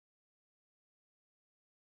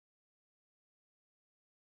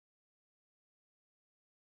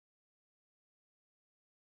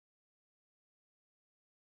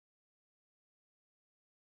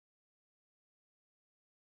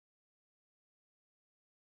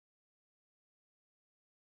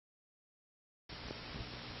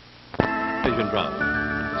Television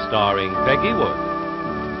drama, starring Peggy Wood.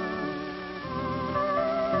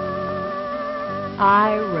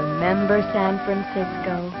 I remember San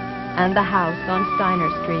Francisco and the house on Steiner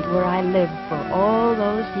Street where I lived for all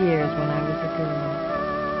those years when I was a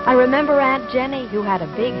girl. I remember Aunt Jenny, who had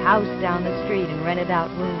a big house down the street and rented out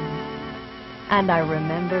rooms. And I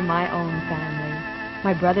remember my own family,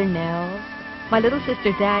 my brother Nels, my little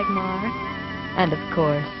sister Dagmar, and of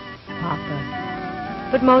course, Papa.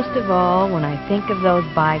 But most of all, when I think of those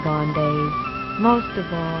bygone days, most of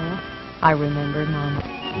all, I remember Mama.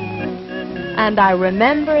 And I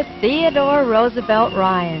remember Theodore Roosevelt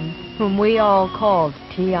Ryan, whom we all called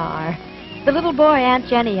T.R., the little boy Aunt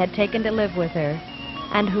Jenny had taken to live with her,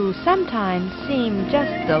 and who sometimes seemed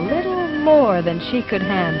just a little more than she could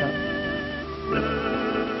handle.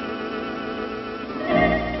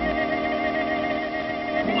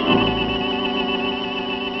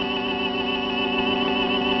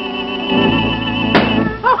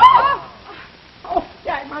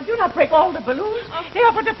 Do not break all the balloons. They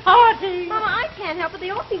are for the party. Mama, I can't help it. They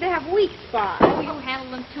all seem to have weak spots. Oh, you handle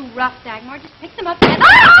them too rough, Dagmar. Just pick them up and...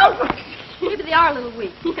 Oh! Maybe they are a little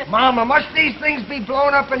weak. Mama, must these things be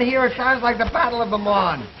blown up in here? It sounds like the Battle of the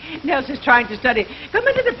Marne. Nels is trying to study. Come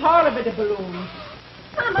into the parlor with the balloons.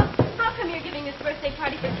 Mama, how come you're giving this birthday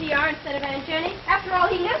party for T.R. instead of Aunt Jenny? After all,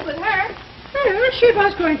 he lives with her. Well, she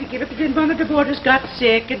was going to give it, but then one of the boarders got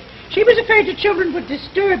sick, and she was afraid the children would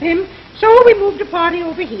disturb him, so we moved the party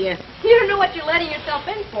over here. You don't know what you're letting yourself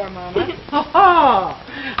in for, Mama.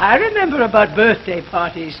 I remember about birthday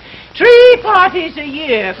parties. 3 parties a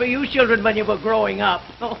year for you children when you were growing up.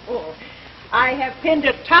 I have pinned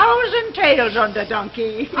 1,000 tails on the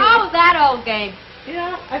donkey. Oh, that old game.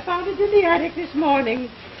 Yeah, I found it in the attic this morning.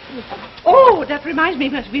 Oh, that reminds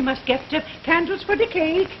me, we must get candles for the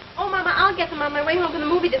cake. Oh, Mama, I'll get them on my way home from the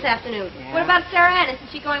movie this afternoon. Yeah. What about Sarah Ann? Isn't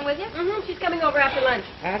she going with you? Mm-hmm. She's coming over after lunch.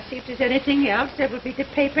 I'll see if there's anything else. There will be the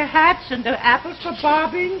paper hats and the apples for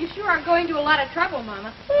bobbing. You sure are going to a lot of trouble,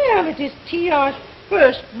 Mama. Well, it is T.R.'s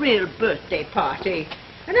first real birthday party,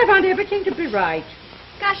 and I want everything to be right.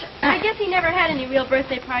 Gosh, I guess he never had any real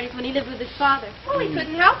birthday parties when he lived with his father. Well, he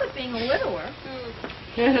couldn't help it being a widower.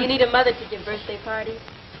 You need a mother to give birthday parties.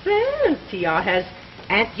 Well, T.R. has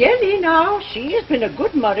Aunt Jenny now. She has been a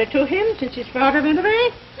good mother to him since his father went away.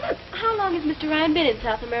 How long has Mr. Ryan been in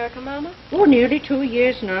South America, Mama? Oh, nearly 2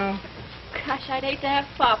 years now. Gosh, I'd hate to have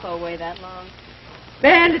Papa away that long.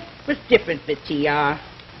 Well, it was different with T.R.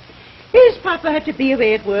 His papa had to be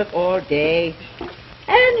away at work all day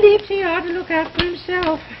and leave T.R. to look after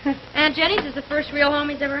himself. Aunt Jenny's is the first real home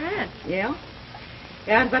he's ever had. Yeah?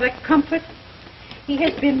 And what a comfort he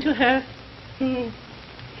has been to her.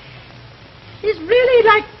 It's really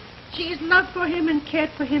like she's loved for him and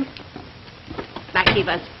cared for him like he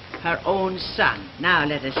was her own son. Now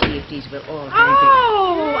let us see if these will all drink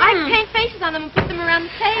Oh, I paint faces on them and put them around the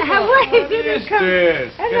table. Wait, did come?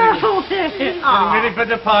 Hello. Getting ready for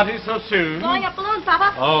the party so soon? Blowing up balloons,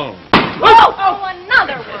 Papa. Oh. Oh,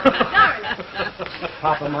 another one. Darn it.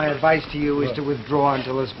 Papa, my advice to you is to withdraw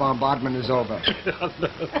until this bombardment is over.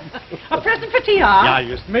 A present for T.R.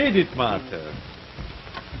 Yeah, just made it, Martha.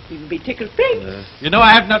 He will be tickled pink. You know,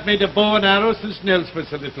 I have not made a bow and arrow since Nels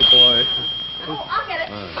was a little boy. Oh, I'll get it.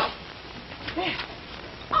 Oh,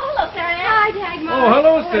 hello, Sarah Ann. Hi, Dagmar. Oh,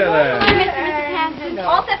 hello, Sarah. Hi, Mrs. Hansen.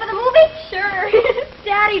 All set for the movie? Sure.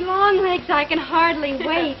 Daddy Longlegs, I can hardly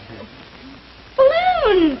wait.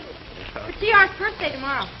 Balloons! For T.R.'s birthday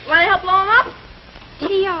tomorrow. Want to help blow him up?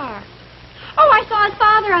 T.R. Oh, I saw his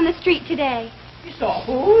father on the street today. You saw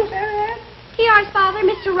who, Sarah Ann? T.R.'s father,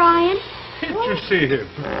 Mr. Ryan. Did you see him?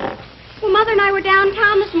 Well, Mother and I were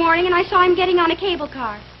downtown this morning, and I saw him getting on a cable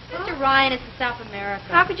car. Mr. Ryan is in South America.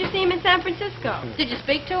 How could you see him in San Francisco? Did you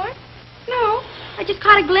speak to her? No. I just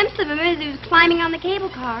caught a glimpse of him as he was climbing on the cable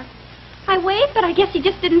car. I waved, but I guess he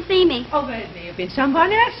just didn't see me. Oh, well, it may have been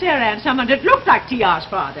someone else, Sarah Ann. Someone that looked like T.R.'s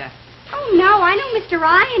father. Oh, no. I know Mr.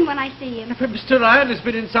 Ryan when I see him. But Mr. Ryan has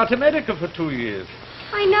been in South America for 2 years.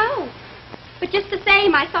 I know. But just the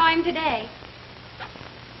same, I saw him today.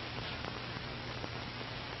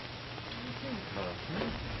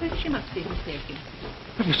 Well, she must be mistaken.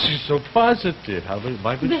 But she's so positive.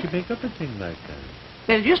 Why would she make up a thing like that?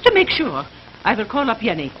 Well, just to make sure, I will call up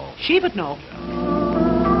Jenny. Oh. She would know.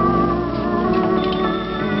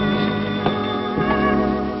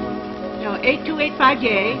 No,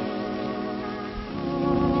 8285J.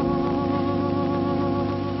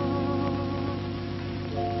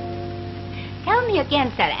 Tell me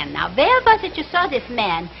again, Sarah Ann, now, where was it you saw this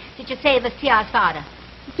man that you say was T.R.'s father?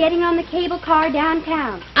 Getting on the cable car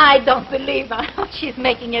downtown. I don't believe her. She's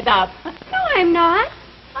making it up. No, I'm not.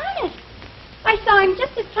 Honest. I saw him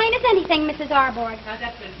just as plain as anything, Mrs. Arbord. Now,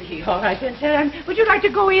 that will be all right then, sir. And would you like to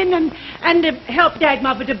go in and help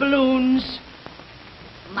Dagmar with the balloons?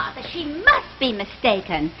 Mother, she must be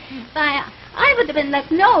mistaken. I would have been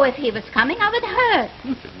let know if he was coming. I would have heard.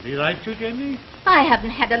 Didn't he write you, Jenny? I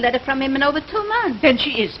haven't had a letter from him in over 2 months. Then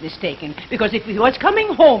she is mistaken, because if he was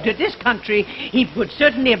coming home to this country, he would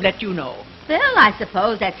certainly have let you know. Well, I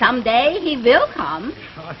suppose that someday he will come.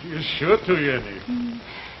 Are you sure to, Jenny?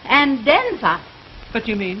 And then what? What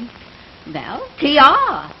do you mean? Well,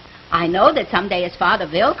 T.R. I know that someday his father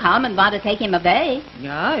will come and want to take him away.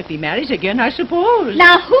 Yeah, if he marries again, I suppose.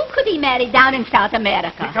 Now, who could he marry down in South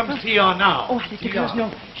America? Here comes T.R. now. Oh, let the girls know.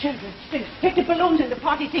 Children, take the balloons and the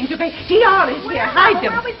party things away. T.R. is here. Hide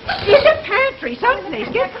them. In the pantry, someplace.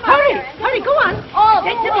 Hurry. Hurry, go on. Oh,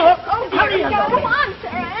 Take them up. Hurry, Go on,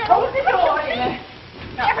 sir. Close the door.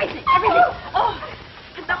 Everything. Oh,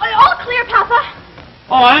 all clear, Papa.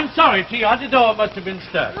 Oh, I'm sorry, T.R. The door must have been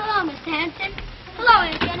stuck. Hello, Miss Hansen. Hello,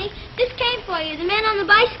 Aunt Jenny. This came for you. The man on the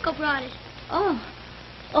bicycle brought it. Oh,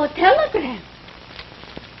 telegram.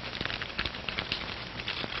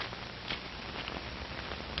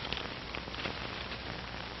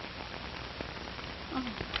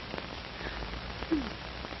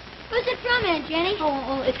 Who's it from, Aunt Jenny?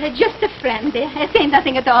 Oh, it's just a friend. It ain't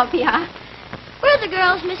nothing at all, T.R. Where are the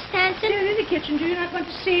girls, Miss Hansen? They're in the kitchen. Do you not want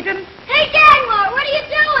to see them? Hey, Dagmar, what are you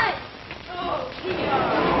doing? Oh,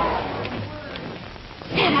 T.R.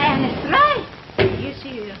 Anne is right. He is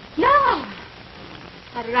here. No.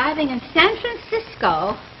 Arriving in San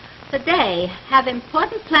Francisco today, have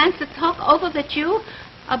important plans to talk over with you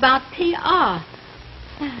about T.R.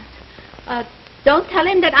 Don't tell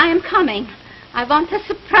him that I am coming. I want to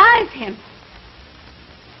surprise him.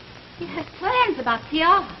 He has plans about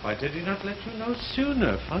T.R. Why did he not let you know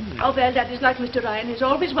sooner? Funny. Oh, well, that is like Mr. Ryan. He's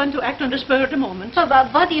always one to act on the spur of the moment. So,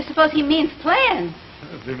 what do you suppose he means, plans?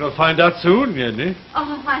 We will find out soon, Jenny.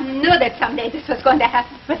 Oh, I knew that someday this was going to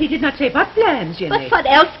happen. But he did not say what plans, Jenny. But what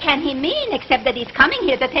else can he mean except that he's coming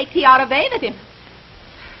here to take T.R. away with him?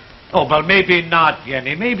 Oh, well, maybe not,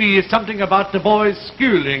 Jenny. Maybe it's something about the boy's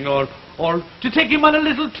schooling or to take him on a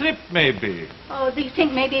little trip, maybe. Oh, do you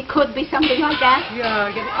think maybe it could be something like that?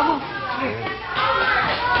 Yeah,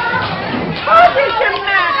 What is the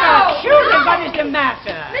matter? Children, what is the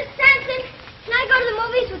matter? Miss Hansen, can I go to the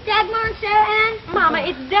movies with Dagmar and Sarah Ann? Mama,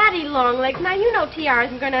 it's Daddy Longlegs. Now, you know T.R.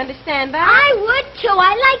 isn't going to understand that. I would, too.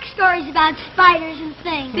 I like stories about spiders and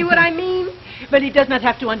things. See what I mean? But he does not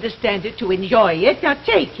have to understand it to enjoy it. Now,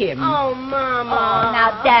 take him. Oh, Mama. Oh,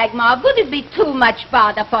 now, Dagmar, would it be too much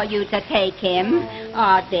bother for you to take him?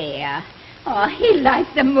 Oh, dear. Oh, he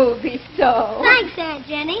likes the movies so. Thanks, Aunt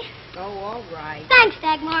Jenny. Oh, all right. Thanks,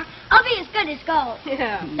 Dagmar. I'll be as good as gold.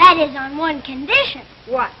 Yeah. That is on one condition.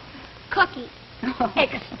 What? Cookie.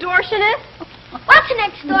 Extortionist? What's an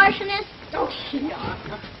extortionist? Oh,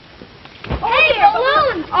 yeah. Hey,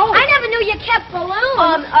 balloons! Oh. I never knew you kept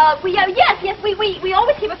balloons. Yes, we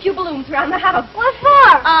always keep a few balloons around the house. What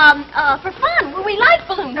for? For fun. We like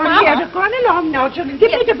balloons, Now, Mama. here, go on along now, children.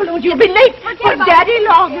 Give me the balloons. You'll be late for about Daddy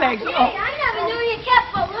Longlegs. Hey, I never knew you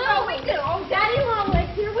kept balloons. Oh, we do. Oh, Daddy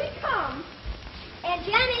Longlegs, here we come. Aunt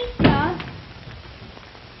Jenny. Yeah?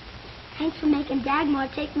 Thanks for making Dagmar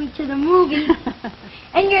take me to the movies.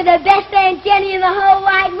 And you're the best Aunt Jenny in the whole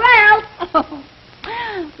wide world. Oh.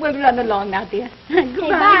 We'll run along now, dear.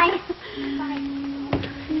 Goodbye. Bye.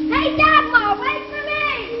 Hey, Dagmar, wait for me.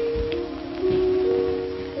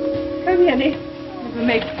 Come, Jenny. We'll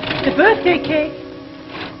make the birthday cake.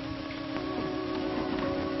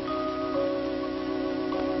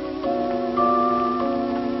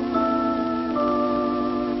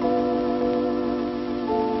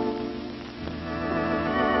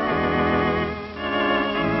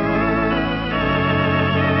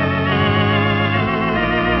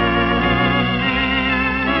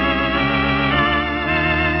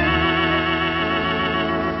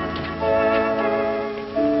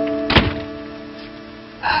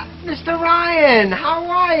 Mr. Ryan, how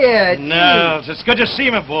are you? Nels, it's good to see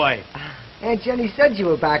you, my boy. Aunt Jenny said you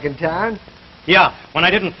were back in town. Yeah, when I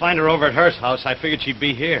didn't find her over at Hearst's house, I figured she'd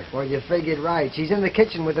be here. Well, you figured right. She's in the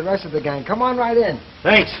kitchen with the rest of the gang. Come on right in.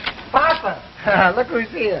 Thanks. Papa! Look who's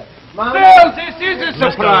here. Mom. Well, this is a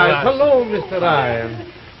Mr. surprise. Ryan. Hello, Mr.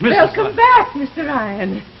 Ryan. Welcome back, Mr.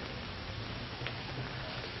 Ryan.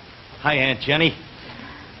 Hi, Aunt Jenny.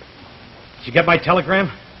 Did you get my telegram?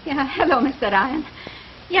 Yeah, hello, Mr. Ryan.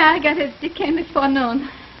 Yeah, I got it. It came before noon.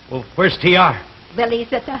 Well, where's T.R.? Well,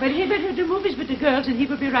 he's at the... But he better do movies with the girls, and he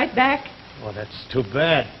will be right back. Oh, that's too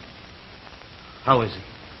bad. How is he?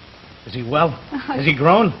 Is he well? Has he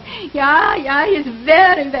grown? Yeah, he's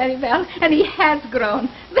very, very well. And he has grown.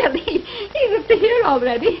 Well, he's up to here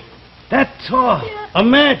already. That tall. Yeah.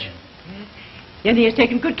 Imagine. Jenny has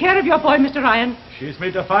taken good care of your boy, Mr. Ryan. She's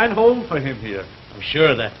made a fine home for him here. I'm sure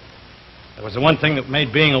of that. That was the one thing that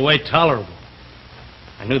made being away tolerable.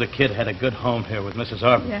 I knew the kid had a good home here with Mrs.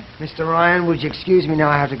 Arbor. Yeah. Mr. Ryan, would you excuse me now?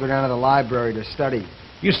 I have to go down to the library to study.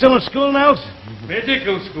 You still in school, Nels?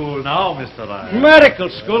 Medical school now, Mr. Ryan. Medical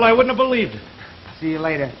school? I wouldn't have believed it. See you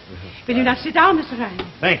later. Will you not sit down, Mr.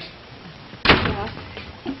 Ryan? Thanks.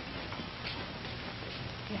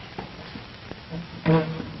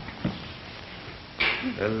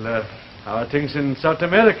 Well, how are things in South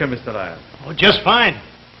America, Mr. Ryan? Oh, just fine.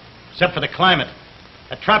 Except for the climate.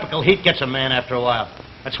 That tropical heat gets a man after a while.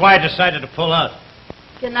 That's why I decided to pull out.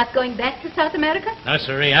 You're not going back to South America? No,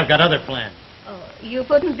 sirree. I've got other plans. Oh, you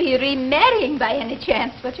wouldn't be remarrying by any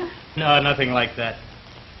chance, would you? No, nothing like that.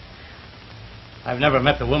 I've never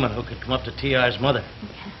met the woman who could come up to T.R.'s mother.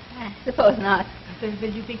 I suppose not.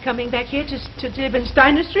 Will you be coming back here to live in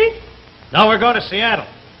Steiner Street? No, we're going to Seattle.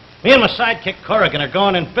 Me and my sidekick Corrigan are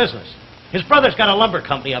going in business. His brother's got a lumber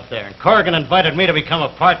company up there, and Corrigan invited me to become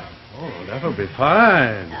a partner. Oh, that'll be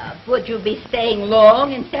fine. Would you be staying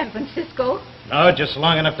long in San Francisco? No, just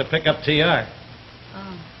long enough to pick up T.R.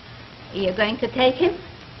 Oh. Are you going to take him?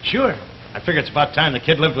 Sure. I figure it's about time the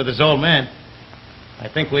kid lived with his old man. I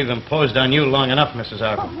think we've imposed on you long enough, Mrs.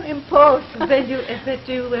 Arbor. Oh, imposed.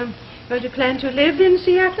 Will you plan to live in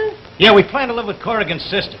Seattle? Yeah, we plan to live with Corrigan's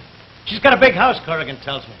sister. She's got a big house, Corrigan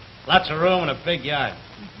tells me. Lots of room and a big yard.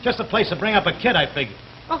 Just a place to bring up a kid, I figure.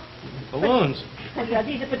 Oh. Balloons. Yeah,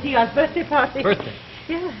 these are for T.R.'s birthday party. Birthday?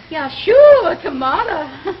 Yeah, sure, tomorrow.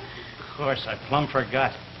 Of course, I plumb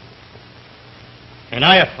forgot. Ain't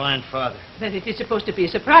I a fine father? Well, it is supposed to be a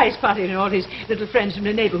surprise party, and all his little friends from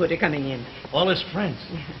the neighborhood are coming in. All his friends?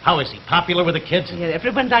 How is he? Popular with the kids? Yeah,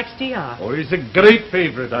 everyone likes T.R. Oh, he's a great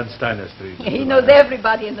favorite on Steiner Street. Yeah, he knows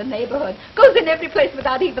everybody in the neighborhood. Goes in every place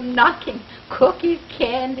without even knocking. Cookies,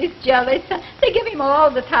 candies, jellies. They give him all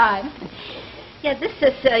the time. Yeah, this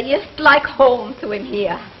is just like home to him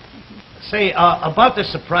here. Say, about this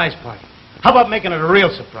surprise party. How about making it a real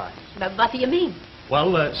surprise? But what do you mean?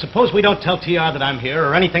 Well, suppose we don't tell T.R. that I'm here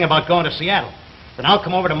or anything about going to Seattle. Then I'll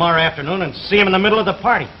come over tomorrow afternoon and see him in the middle of the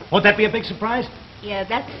party. Won't that be a big surprise? Yeah,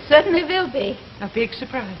 that certainly will be. A big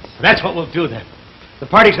surprise. That's what we'll do then. The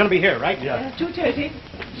party's going to be here, right? Yeah. 2:30.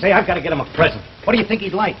 Say, I've got to get him a present. What do you think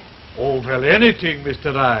he'd like? Oh, well, anything,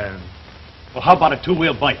 Mr. Ryan. Well, how about a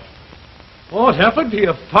two-wheel bike? Oh, it happened to be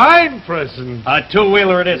a fine present. A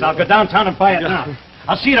two-wheeler it is. I'll go downtown and buy it now.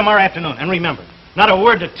 I'll see you tomorrow afternoon. And remember, not a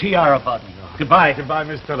word to T.R. about me. Goodbye. Goodbye,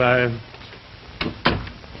 Mr. Ryan.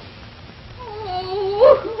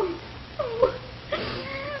 Oh,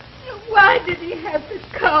 why did he have to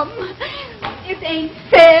come? It ain't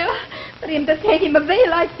fair for him to take him away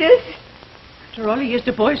like this. After all, he is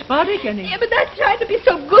the boy's father, Jenny. Yeah, but that's trying to be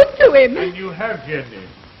so good to him. And you have, Jenny.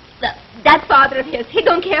 That father of his, he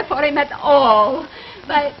don't care for him at all.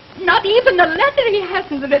 But not even a letter he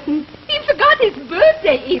hasn't written. He forgot his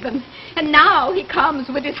birthday even. And now he comes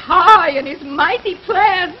with his high and his mighty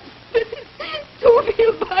plans. With his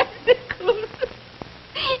two-wheel bicycles.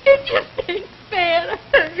 It just ain't fair.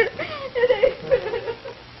 It ain't fair.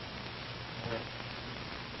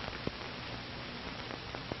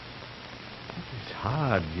 It's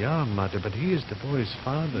hard, yeah, Mother, but he is the boy's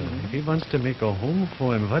father. If he wants to make a home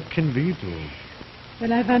for him, what can we do?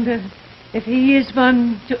 Well, I wonder if he is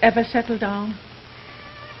one to ever settle down.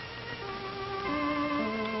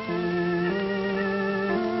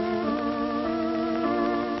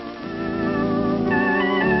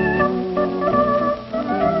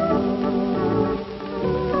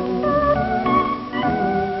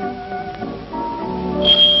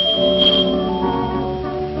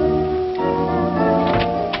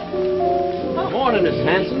 Morning, Miss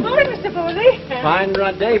Hansen. Morning, Mr. Foley. Fine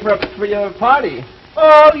day for your party.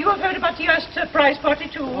 Oh, you have heard about your surprise party,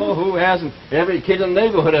 too? Oh, who hasn't? Every kid in the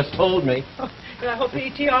neighborhood has told me. Oh, I hope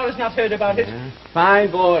T.R. has not heard about it. Yeah.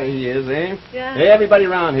 Fine boy he is, eh? Yeah. Everybody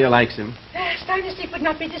around here likes him. Steiner Street would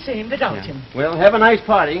not be the same without him. Well, have a nice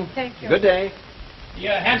party. Thank you. Good day.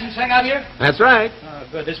 Yeah, Hansen sang out here? That's right. Oh,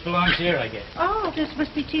 good. This belongs here, I guess. Oh, this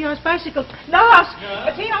must be T.R.'s bicycle. Lars,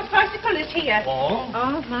 T.R.'s bicycle is here. Oh?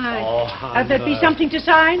 Oh, my. Oh, There'll be something to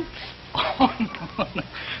sign? Oh, no.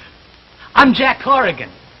 I'm Jack Corrigan.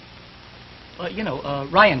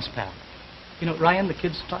 Ryan's pal. You know, Ryan, the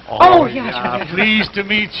kid's father. Oh, yeah. Pleased to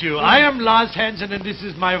meet you. I am Lars Hansen, and this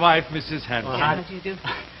is my wife, Mrs. Hansen. How do you do?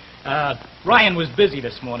 Ryan was busy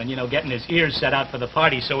this morning, getting his ears set out for the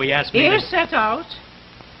party, so he asked me Ears set out?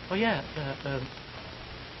 Oh, yeah.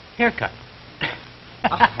 haircut.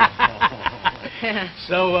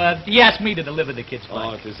 So he asked me to deliver the kids' bike.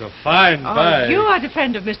 Oh, it is a fine bike. You are the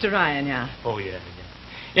friend of Mr. Ryan, yeah? Oh, yeah.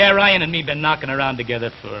 Yeah, Ryan and me been knocking around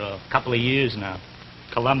together for a couple of years now.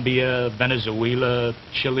 Colombia, Venezuela,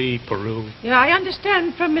 Chile, Peru. Yeah, I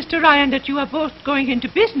understand from Mr. Ryan that you are both going into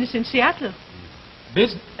business in Seattle.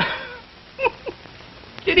 Business?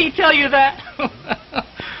 Did he tell you that?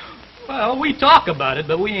 Well, we talk about it,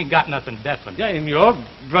 but we ain't got nothing definite. Yeah, in your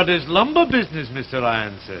brother's lumber business, Mr.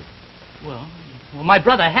 Ryan said. Well, my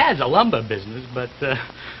brother has a lumber business, but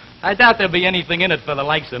I doubt there'll be anything in it for the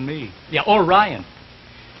likes of me. Yeah, or Ryan.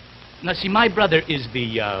 Now, see, my brother is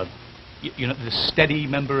the, the steady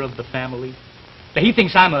member of the family. He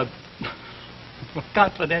thinks I'm a...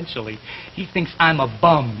 Confidentially, he thinks I'm a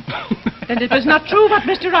bum. And it was not true what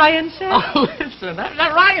Mr. Ryan said? Oh, listen,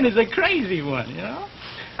 that Ryan is a crazy one, you know?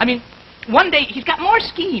 I mean, one day, he's got more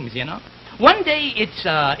schemes, you know? One day, it's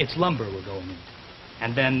lumber we're going into.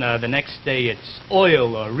 And then the next day, it's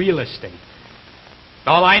oil or real estate.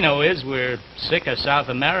 All I know is we're sick of South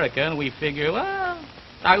America, and we figure, well,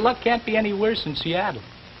 our luck can't be any worse in Seattle.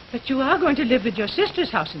 But you are going to live with your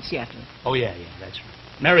sister's house in Seattle. Oh, yeah, that's right.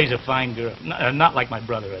 Mary's a fine girl. Not like my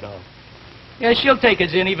brother at all. Yeah, she'll take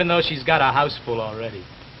us in even though she's got a house full already.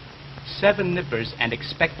 7 nippers and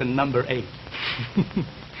expect the number 8.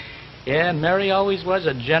 Yeah, Mary always was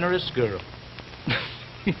a generous girl.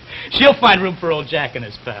 She'll find room for old Jack and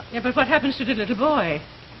his pal. Yeah, but what happens to the little boy?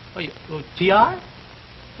 Oh, TR?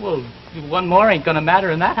 Well, one more ain't gonna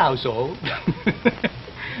matter in that household.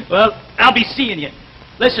 Well, I'll be seeing you.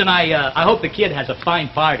 Listen, I hope the kid has a fine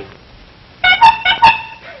party.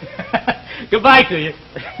 Goodbye to you.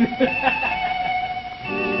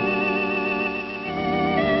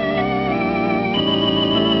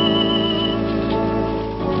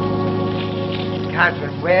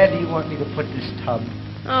 Katrin, where do you want me to put this tub?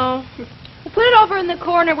 Oh, well, put it over in the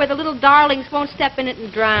corner where the little darlings won't step in it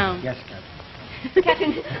and drown. Yes, Katrin.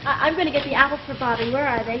 Captain, I'm going to get the apples for Bobby. Where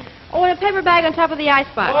are they? Oh, in a paper bag on top of the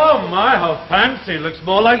icebox. Oh, my, how fancy. Looks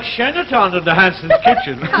more like Shenandoah in the Hanson's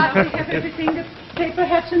kitchen. We have everything, the paper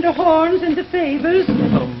hats and the horns and the favors.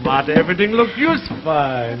 Oh, Martha, everything looks just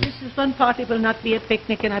fine. This is one party will not be a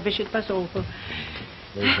picnic, and I wish it was over.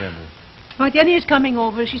 Where's Jenny? Oh, Jenny is coming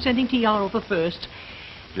over. She's sending TR over first.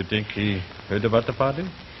 You think he heard about the party?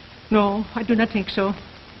 No, I do not think so.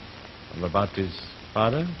 And about his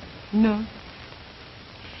father? No.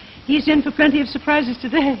 He's in for plenty of surprises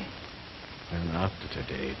today. And after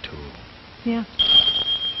today, too. Yeah.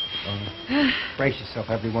 Brace yourself,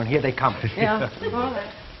 everyone. Here they come. Yeah. Hi.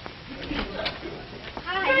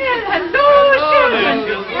 Hello, children.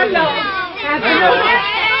 Hello.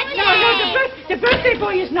 No, the birthday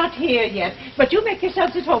boy is not here yet. But you make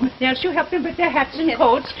yourselves at home. Nels, you help them with their hats and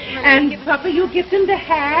coats. And, Papa, you give them the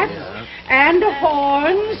hats and the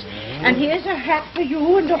horns. And here's a hat for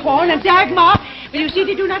you and the horn. And Dagmar, you see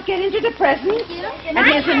they do not get into the presents. And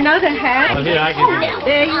here's another hat. Oh, here, I give you.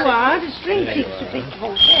 There you are. The string keeps the big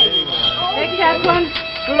hole. Take that one.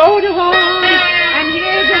 Blow the horn. And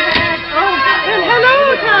here's the hat. Oh, well,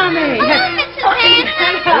 hello, Tommy.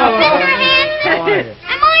 Hello, Mr. Hansen.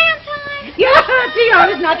 Am I on time? Yeah,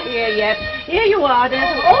 TR is not here yet. Here you are. There's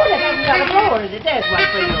that hasn't got a blower, is it? There's one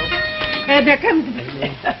for you. And there comes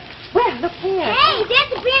well, look here. Hey,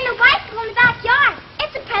 there's a brand new bicycle in the backyard.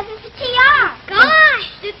 It's a present for TR. Gosh,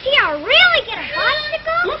 did TR really get a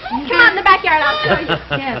bicycle? Come out in the backyard, I'll show you.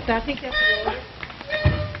 Yes, I think that's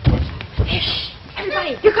Shh,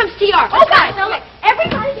 everybody, here comes TR. Oh, guys, now look,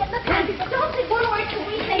 everybody get in the pantry, but don't say one word till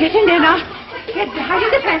we say Get in there now. Hide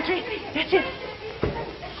in the pantry. That's it.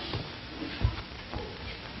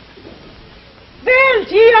 Well,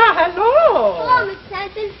 TR, hello. Hello, Miss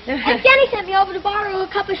Hansen. And Jenny sent me over to borrow a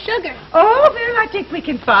cup of sugar. Oh, well, I think we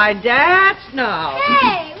can find that now.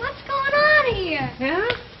 Hey, what's going on here? Yeah?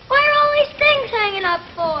 What are all these things hanging up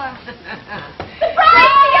for? Surprise,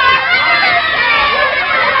 TR!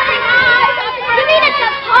 You mean it's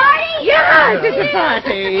a party? Yes, it's a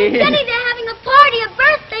party. Jenny, they're having a party, a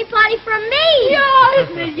birthday party for me. Oh,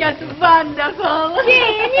 isn't it just wonderful? Gee,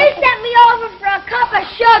 and you sent me over for a cup of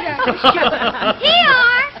sugar.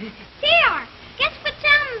 TR, guess what's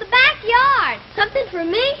out in the backyard? Something for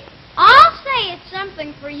me? I'll say it's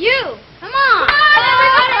something for you. Come on.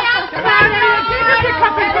 Everybody out. Come on, give us a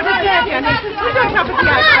cup and put it there, Jenny. Put on top of the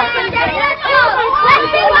ice box. Let's go. Let's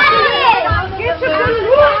see what it is. Get the good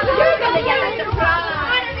look. You're going to get a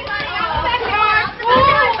surprise. Everybody out in the backyard.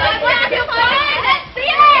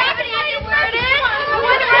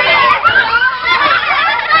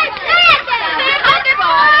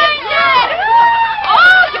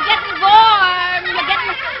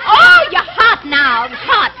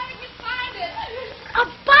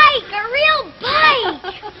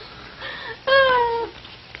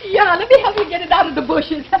 Now, let me help you get it out of the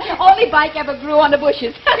bushes. Only bike ever grew on the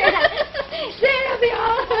bushes. There they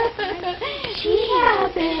are. Gee,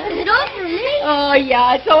 is it all for me? Oh,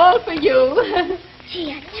 yeah, it's all for you.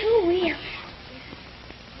 Gee, a two-wheel.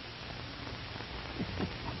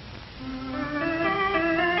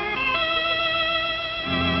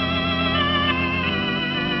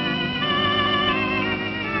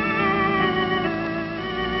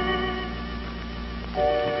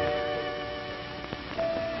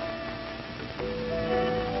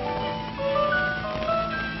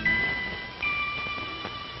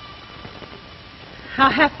 How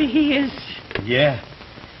happy he is. Yeah.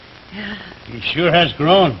 He sure has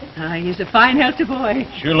grown. He's a fine, healthy boy.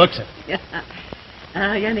 Sure looks it. Yeah.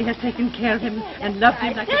 Jenny has taken care of him and loved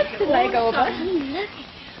him like That's the leg over. Look.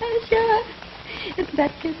 Oh, sure. It's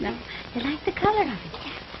better now. You like the color of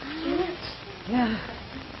it? Yeah.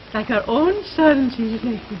 Like our own son, she's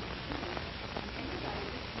like him.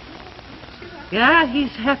 Yeah,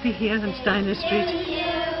 he's happy here on Steiner Street.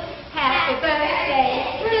 Happy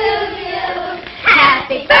birthday to you.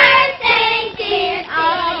 Happy birthday, dear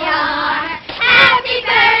T.R. Happy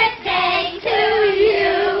birthday to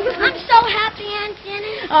you. I'm so happy, Aunt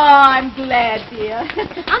Jenny. Oh, I'm glad, dear.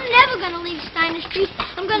 I'm never going to leave Steiner Street.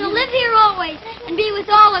 I'm going to live here always and be with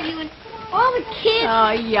all of you and all the kids.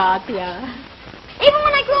 Oh, yeah, dear. Even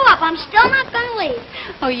when I grow up, I'm still not going to leave.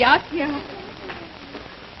 Oh, yeah, dear.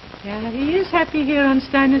 Yeah, he is happy here on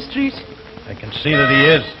Steiner Street. I can see that he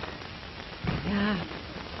is. Yeah.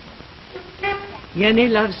 Jenny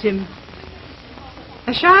loves him.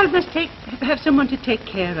 A child must have someone to take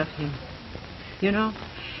care of him. You know?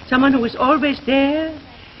 Someone who is always there.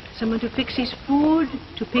 Someone to fix his food,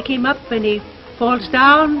 to pick him up when he falls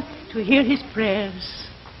down, to hear his prayers.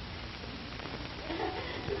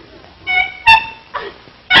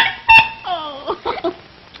 Oh.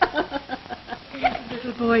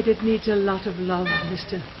 Little boy that needs a lot of love,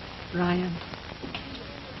 Mr. Ryan.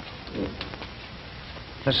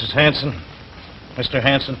 Mrs. Hansen, Mr.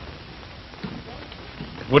 Hansen,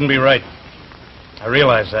 it wouldn't be right. I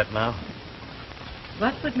realize that now.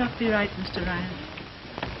 What would not be right, Mr. Ryan?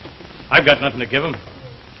 I've got nothing to give him.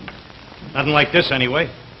 Nothing like this,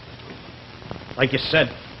 anyway. Like you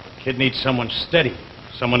said, kid needs someone steady,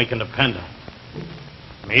 someone he can depend on.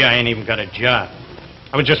 Me, I ain't even got a job.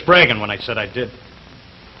 I was just bragging when I said I did.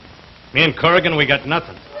 Me and Corrigan, we got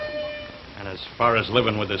nothing. And as far as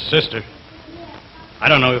living with his sister, I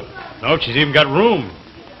don't know if she's even got room.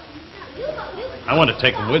 I want to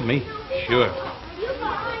take him with me, sure.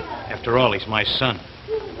 After all, he's my son.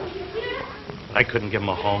 But I couldn't give him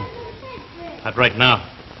a home. Not right now.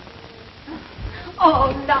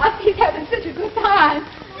 Oh, Doc, he's having such a good time.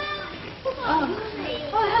 Oh,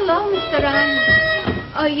 hello, Mr.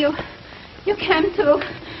 Ryan. Oh, you came to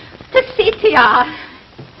see T.R.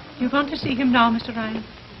 You want to see him now, Mr. Ryan?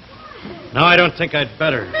 No, I don't think I'd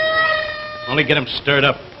better. Only get him stirred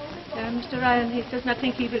up. Mr. Ryan, he does not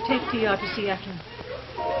think he will take T.R. to Seattle.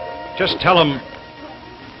 Just tell him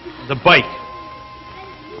the bike.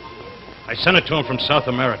 I sent it to him from South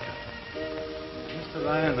America. Mr.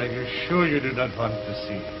 Ryan, are you sure you do not want to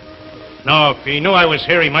see him? No, if he knew I was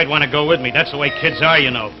here, he might want to go with me. That's the way kids are,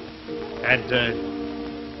 you know. And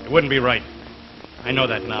it wouldn't be right. I know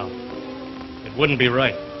that now. It wouldn't be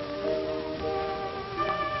right.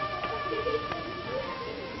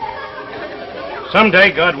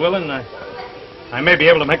 Someday, God willing, I may be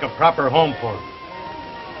able to make a proper home for him.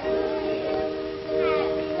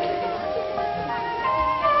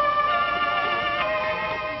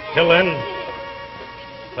 Till then,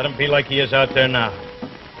 let him be like he is out there now.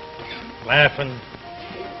 Laughing,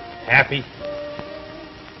 happy,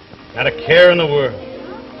 not a care in the world.